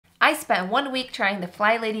I spent 1 week trying the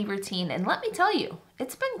Flylady routine, and let me tell you,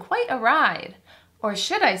 it's been quite a ride. Or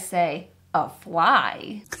should I say, a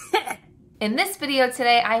fly. In this video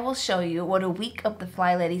today, I will show you what a week of the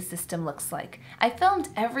Flylady system looks like. I filmed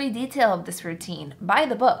every detail of this routine by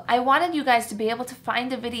the book. I wanted you guys to be able to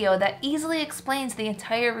find a video that easily explains the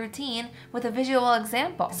entire routine with a visual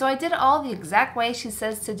example. So I did it all the exact way she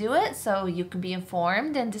says to do it, so you can be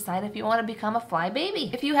informed and decide if you want to become a fly baby.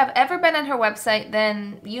 If you have ever been on her website,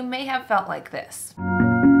 then you may have felt like this.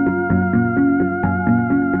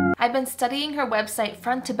 I've been studying her website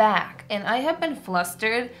front to back, and I have been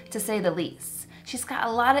flustered, to say the least. She's got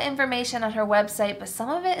a lot of information on her website, but some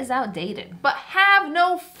of it is outdated. But have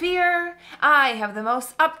no fear, I have the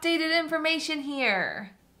most updated information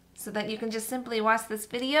here, so that you can just simply watch this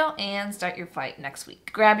video and start your flight next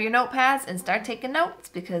week. Grab your notepads and start taking notes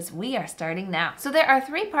because we are starting now. So there are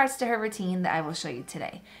 3 parts to her routine that I will show you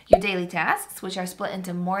today. Your daily tasks, which are split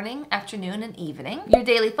into morning, afternoon, and evening. Your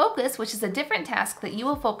daily focus, which is a different task that you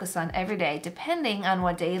will focus on every day depending on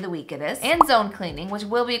what day of the week it is. And zone cleaning, which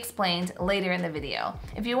will be explained later in the video.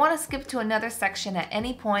 If you want to skip to another section at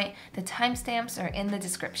any point, the timestamps are in the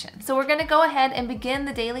description. So we're going to go ahead and begin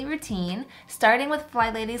the daily routine, starting with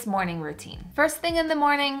Flylady's morning routine. First thing in the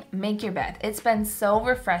morning, make your bed. It's been so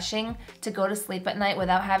refreshing to go to sleep at night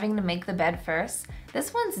without having to make the bed first.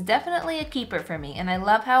 This one's definitely a keeper for me, and I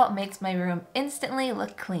love how it makes my room instantly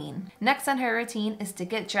look clean. Next on her routine is to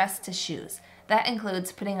get dressed to shoes. That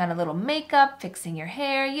includes putting on a little makeup, fixing your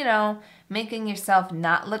hair, you know, making yourself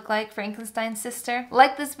not look like Frankenstein's sister.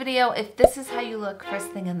 Like this video if this is how you look first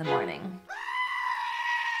thing in the morning.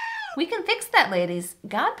 We can fix that, ladies.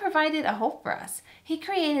 God provided a hope for us. He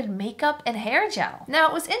created makeup and hair gel. Now,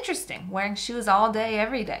 it was interesting wearing shoes all day,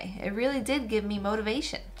 every day. It really did give me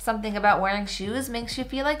motivation. Something about wearing shoes makes you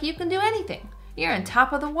feel like you can do anything. You're on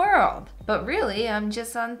top of the world. But really, I'm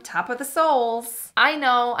just on top of the soles. I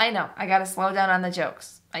know. I gotta slow down on the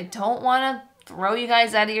jokes. I don't wanna throw you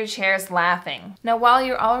guys out of your chairs laughing. Now, while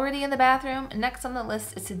you're already in the bathroom, next on the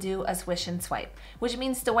list is to do a swish and swipe, which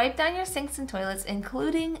means to wipe down your sinks and toilets,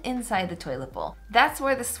 including inside the toilet bowl. That's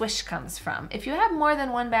where the swish comes from. If you have more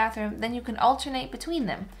than one bathroom, then you can alternate between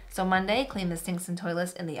them. So Monday, clean the sinks and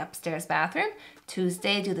toilets in the upstairs bathroom.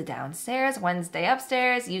 Tuesday, do the downstairs. Wednesday,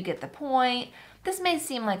 upstairs. You get the point. This may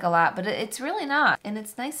seem like a lot, but it's really not. And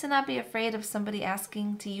it's nice to not be afraid of somebody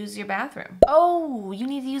asking to use your bathroom. Oh, you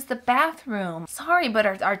need to use the bathroom. Sorry,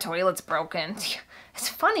 but our toilet's broken. It's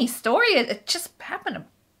a funny story. It just happened to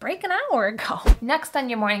break an hour ago. Next on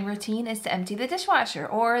your morning routine is to empty the dishwasher,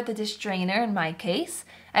 or the dish drainer in my case.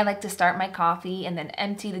 I like to start my coffee and then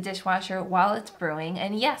empty the dishwasher while it's brewing.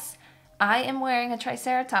 And yes, I am wearing a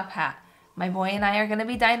Triceratops hat. My boy and I are going to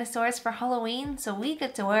be dinosaurs for Halloween, so we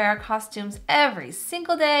get to wear our costumes every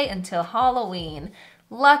single day until Halloween.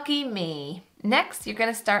 Lucky me. Next, you're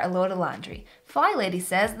going to start a load of laundry. Flylady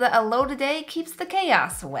says that a load a day keeps the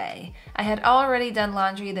chaos away. I had already done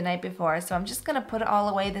laundry the night before, so I'm just going to put it all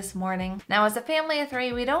away this morning. Now, as a family of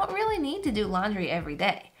 3, we don't really need to do laundry every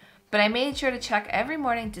day. But I made sure to check every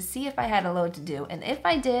morning to see if I had a load to do, and if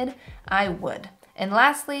I did, I would. And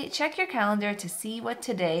lastly, check your calendar to see what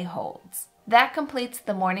today holds. That completes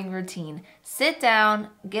the morning routine. Sit down,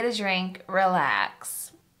 get a drink,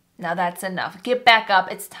 relax. Now that's enough. Get back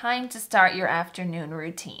up. It's time to start your afternoon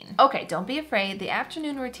routine. Okay, don't be afraid. The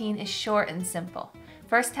afternoon routine is short and simple.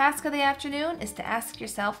 First task of the afternoon is to ask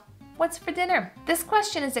yourself, what's for dinner? This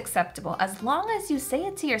question is acceptable as long as you say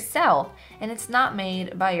it to yourself and it's not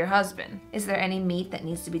made by your husband. Is there any meat that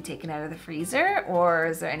needs to be taken out of the freezer? Or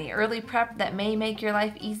is there any early prep that may make your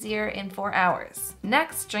life easier in 4 hours?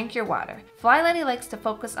 Next, drink your water. Flylady likes to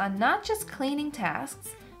focus on not just cleaning tasks,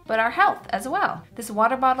 but our health as well. This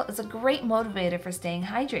water bottle is a great motivator for staying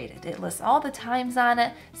hydrated. It lists all the times on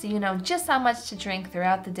it, so you know just how much to drink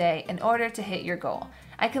throughout the day in order to hit your goal.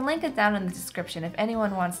 I can link it down in the description if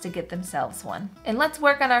anyone wants to get themselves one. And let's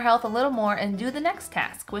work on our health a little more and do the next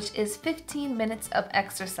task, which is 15 minutes of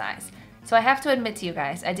exercise. So I have to admit to you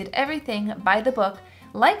guys, I did everything by the book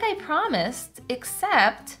like I promised,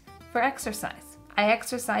 except for exercise. I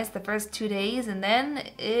exercised the first 2 days and then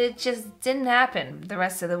it just didn't happen the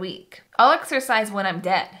rest of the week. I'll exercise when I'm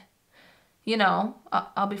dead. You know,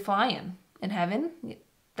 I'll be flying in heaven.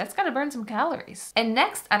 That's gotta burn some calories. And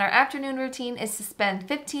next on our afternoon routine is to spend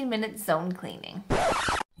 15 minutes zone cleaning.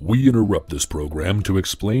 We interrupt this program to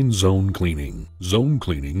explain zone cleaning. Zone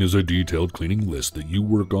cleaning is a detailed cleaning list that you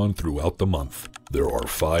work on throughout the month. There are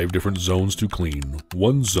 5 different zones to clean,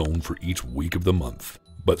 1 zone for each week of the month.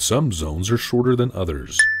 but some zones are shorter than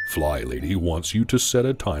others. Flylady wants you to set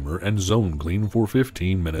a timer and zone clean for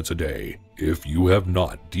 15 minutes a day. If you have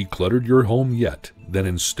not decluttered your home yet, then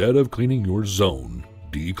instead of cleaning your zone,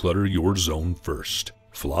 declutter your zone first.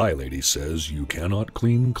 Flylady says you cannot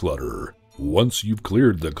clean clutter. Once you've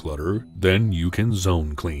cleared the clutter, then you can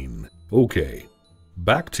zone clean. Okay,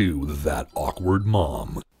 back to that awkward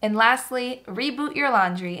mom. And lastly, reboot your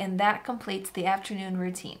laundry, and that completes the afternoon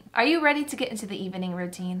routine. Are you ready to get into the evening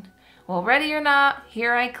routine? Well, ready or not,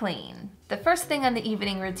 here I clean. The first thing on the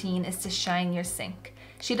evening routine is to shine your sink.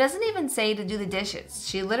 She doesn't even say to do the dishes.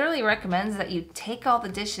 She literally recommends that you take all the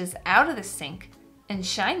dishes out of the sink and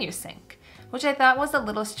shine your sink, which I thought was a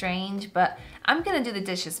little strange, but I'm gonna do the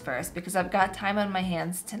dishes first because I've got time on my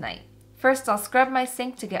hands tonight. First, I'll scrub my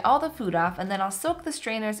sink to get all the food off, and then I'll soak the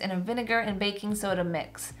strainers in a vinegar and baking soda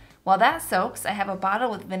mix. While that soaks, I have a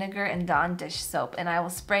bottle with vinegar and Dawn dish soap, and I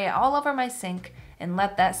will spray it all over my sink and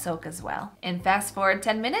let that soak as well. And fast forward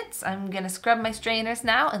 10 minutes, I'm gonna scrub my strainers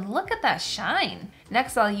now, and look at that shine.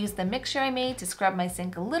 Next, I'll use the mixture I made to scrub my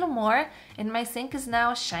sink a little more, and my sink is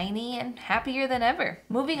now shiny and happier than ever.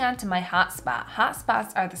 Moving on to my hot spot. Hot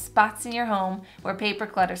spots are the spots in your home where paper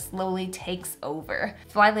clutter slowly takes over.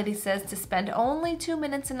 Flylady says to spend only 2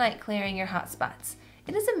 minutes a night clearing your hot spots.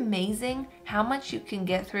 It is amazing how much you can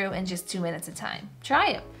get through in just 2 minutes a time. Try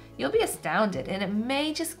it. You'll be astounded, and it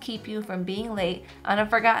may just keep you from being late on a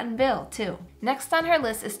forgotten bill, too. Next on her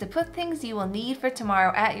list is to put things you will need for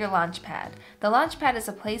tomorrow at your launch pad. The launch pad is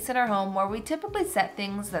a place in our home where we typically set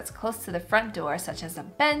things that's close to the front door, such as a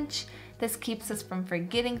bench. This keeps us from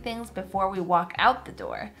forgetting things before we walk out the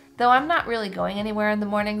door. Though I'm not really going anywhere in the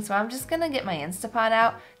morning, so I'm just gonna get my Instapot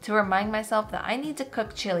out to remind myself that I need to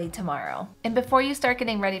cook chili tomorrow. And before you start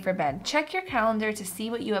getting ready for bed, check your calendar to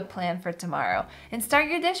see what you have planned for tomorrow, and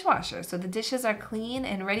start your dishwasher so the dishes are clean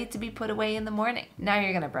and ready to be put away in the morning. Now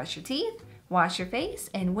you're gonna brush your teeth, wash your face,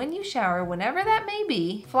 and when you shower, whenever that may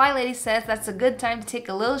be, Flylady says that's a good time to take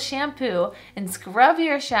a little shampoo and scrub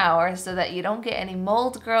your shower so that you don't get any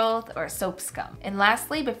mold growth or soap scum. And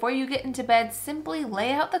lastly, before you get into bed, simply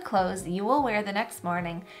lay out the clothes you will wear the next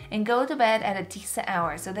morning and go to bed at a decent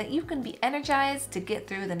hour so that you can be energized to get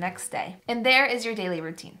through the next day. And there is your daily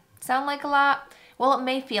routine. Sound like a lot? Well, it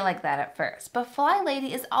may feel like that at first, but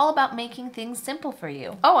Flylady is all about making things simple for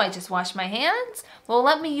you. Oh, I just washed my hands? Well,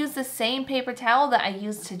 let me use the same paper towel that I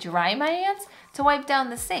used to dry my hands to wipe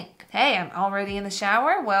down the sink. Hey, I'm already in the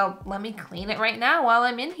shower? Well, let me clean it right now while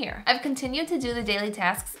I'm in here. I've continued to do the daily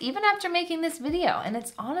tasks even after making this video, and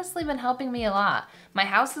it's honestly been helping me a lot. My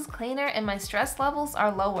house is cleaner and my stress levels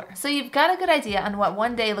are lower. So you've got a good idea on what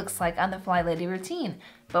one day looks like on the Flylady routine.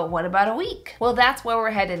 But what about a week? Well, that's where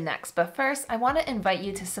we're headed next. But first, I want to invite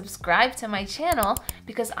you to subscribe to my channel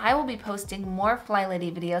because I will be posting more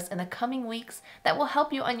Flylady videos in the coming weeks that will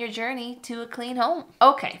help you on your journey to a clean home.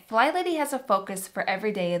 Okay, Flylady has a focus for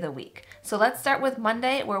every day of the week. So let's start with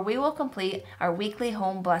Monday, where we will complete our weekly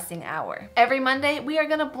home blessing hour. Every Monday, we are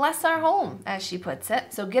going to bless our home, as she puts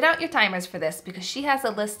it. So get out your timers for this because she has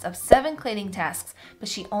a list of 7 cleaning tasks, but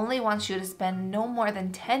she only wants you to spend no more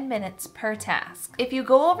than 10 minutes per task. If you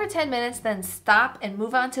go over 10 minutes, then stop and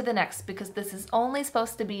move on to the next because this is only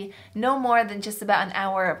supposed to be no more than just about an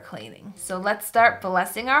hour of cleaning. So let's start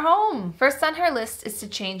blessing our home. First on her list is to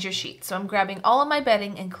change your sheets. So I'm grabbing all of my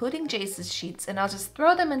bedding, including Jace's sheets, and I'll just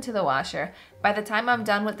throw them into the washer. By the time I'm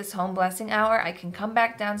done with this home blessing hour, I can come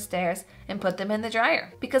back downstairs and put them in the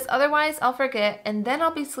dryer because otherwise I'll forget and then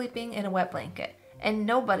I'll be sleeping in a wet blanket. And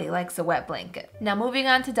nobody likes a wet blanket. Now moving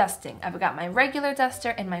on to dusting. I've got my regular duster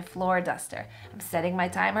and my floor duster. I'm setting my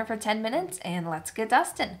timer for 10 minutes and let's get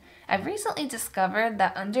dusting. I've recently discovered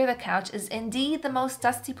that under the couch is indeed the most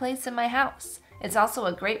dusty place in my house. It's also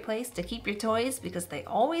a great place to keep your toys because they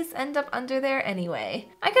always end up under there anyway.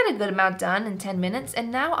 I got a good amount done in 10 minutes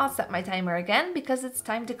and now I'll set my timer again because it's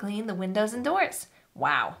time to clean the windows and doors.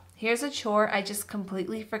 Wow, here's a chore I just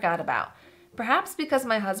completely forgot about. Perhaps because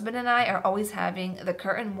my husband and I are always having the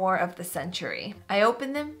curtain war of the century. I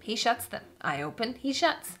open them, he shuts them. I open, he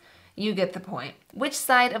shuts. You get the point. Which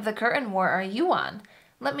side of the curtain war are you on?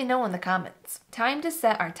 Let me know in the comments. Time to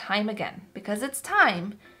set our time again, because it's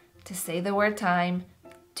time to say the word time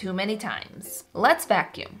too many times. Let's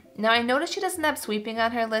vacuum. Now I noticed she doesn't have sweeping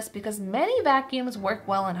on her list because many vacuums work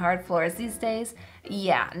well on hard floors these days.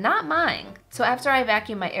 Yeah, not mine. So after I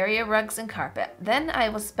vacuum my area rugs and carpet, then I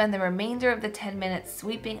will spend the remainder of the 10 minutes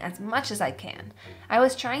sweeping as much as I can. I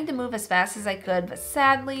was trying to move as fast as I could, but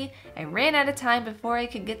sadly, I ran out of time before I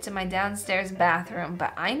could get to my downstairs bathroom,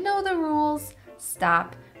 but I know the rules.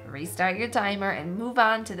 Stop, restart your timer, and move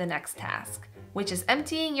on to the next task, which is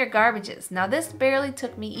emptying your garbages. Now this barely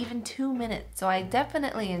took me even 2 minutes, so I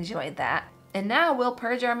definitely enjoyed that. And now we'll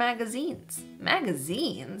purge our magazines.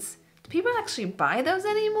 Magazines? Do people actually buy those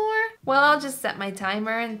anymore? Well, I'll just set my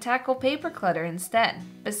timer and tackle paper clutter instead.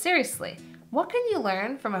 But seriously, what can you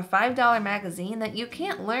learn from a $5 magazine that you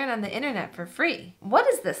can't learn on the internet for free? What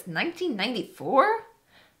is this, 1994?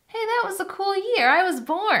 Hey, that was a cool year. I was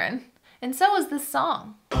born. And so is this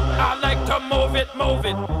song. I like to move it, move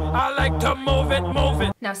it. I like to move it, move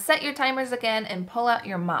it. Now set your timers again and pull out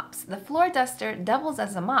your mops. The floor duster doubles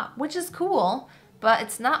as a mop, which is cool, but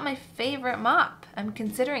it's not my favorite mop. I'm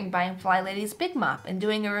considering buying Flylady's big mop and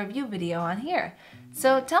doing a review video on here.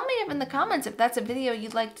 So tell me in the comments if that's a video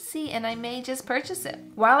you'd like to see and I may just purchase it.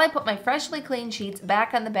 While I put my freshly cleaned sheets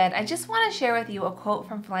back on the bed, I just want to share with you a quote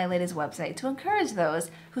from Flylady's website to encourage those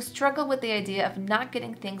who struggle with the idea of not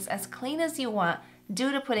getting things as clean as you want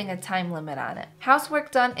due to putting a time limit on it.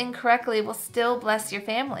 Housework done incorrectly will still bless your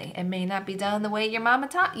family. It may not be done the way your mama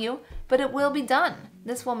taught you, but it will be done.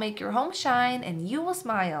 This will make your home shine and you will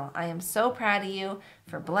smile. I am so proud of you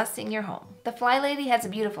for blessing your home. The Flylady has a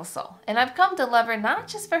beautiful soul, and I've come to love her not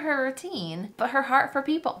just for her routine, but her heart for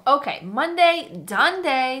people. Okay, Monday, done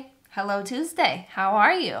day. Hello Tuesday, how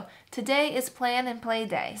are you? Today is plan and play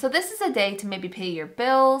day. So this is a day to maybe pay your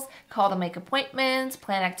bills, call to make appointments,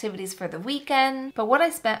 plan activities for the weekend. But what I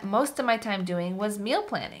spent most of my time doing was meal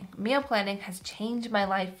planning. Meal planning has changed my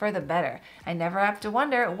life for the better. I never have to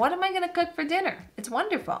wonder, what am I gonna cook for dinner? It's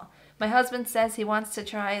wonderful. My husband says he wants to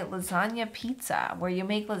try lasagna pizza, where you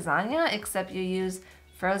make lasagna except you use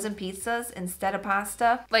frozen pizzas instead of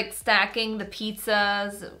pasta. Like stacking the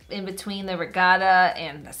pizzas in between the regatta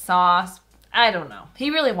and the sauce. I don't know.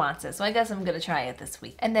 He really wants it, so I guess I'm gonna try it this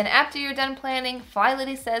week. And then after you're done planning,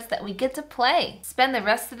 Flylady says that we get to play. Spend the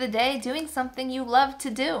rest of the day doing something you love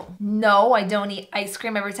to do. No, I don't eat ice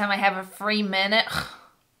cream every time I have a free minute.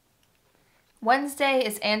 Wednesday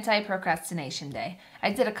is anti-procrastination day.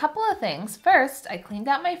 I did a couple of things. First, I cleaned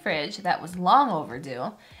out my fridge that was long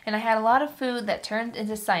overdue, and I had a lot of food that turned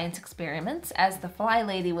into science experiments, as the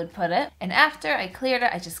Flylady would put it. And after I cleared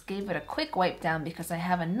it, I just gave it a quick wipe down because I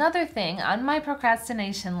have another thing on my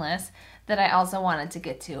procrastination list that I also wanted to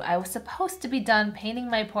get to. I was supposed to be done painting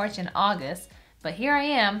my porch in August, but here I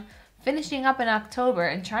am, finishing up in October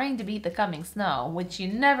and trying to beat the coming snow, which you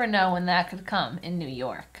never know when that could come in New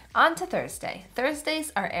York. On to Thursday.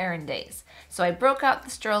 Thursdays are errand days. So I broke out the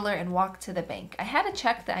stroller and walked to the bank. I had a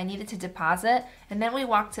check that I needed to deposit, and then we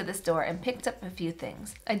walked to the store and picked up a few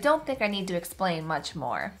things. I don't think I need to explain much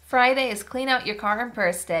more. Friday is clean out your car and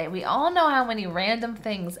purse day. We all know how many random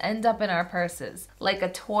things end up in our purses, like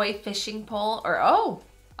a toy fishing pole or, oh,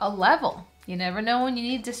 a level. You never know when you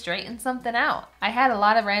need to straighten something out. I had a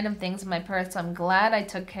lot of random things in my purse, so I'm glad I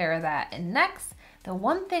took care of that. And next, the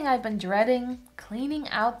one thing I've been dreading, cleaning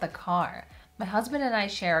out the car. My husband and I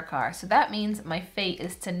share a car, so that means my fate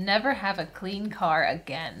is to never have a clean car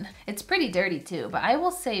again. It's pretty dirty too, but I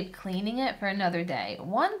will save cleaning it for another day,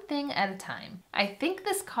 one thing at a time. I think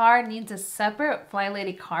this car needs a separate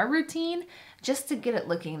Flylady car routine just to get it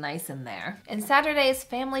looking nice in there. And Saturday is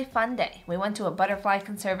family fun day. We went to a butterfly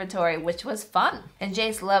conservatory, which was fun. And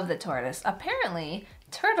Jace loved the tortoise. Apparently,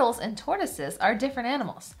 turtles and tortoises are different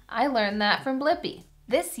animals. I learned that from Blippi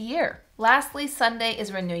this year. Lastly, Sunday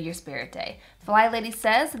is Renew Your Spirit Day. Flylady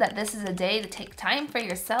says that this is a day to take time for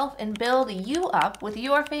yourself and build you up with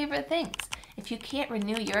your favorite things. If you can't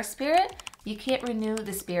renew your spirit, you can't renew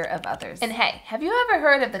the spirit of others. And hey, have you ever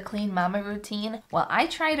heard of the Cleanmama routine? Well, I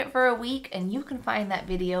tried it for a week and you can find that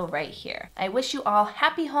video right here. I wish you all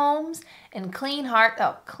happy homes and clean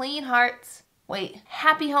hearts. Wait,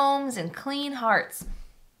 happy homes and clean hearts.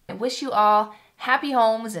 I wish you all happy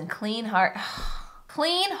homes and clean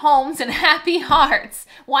homes and happy hearts.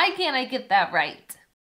 Why can't I get that right?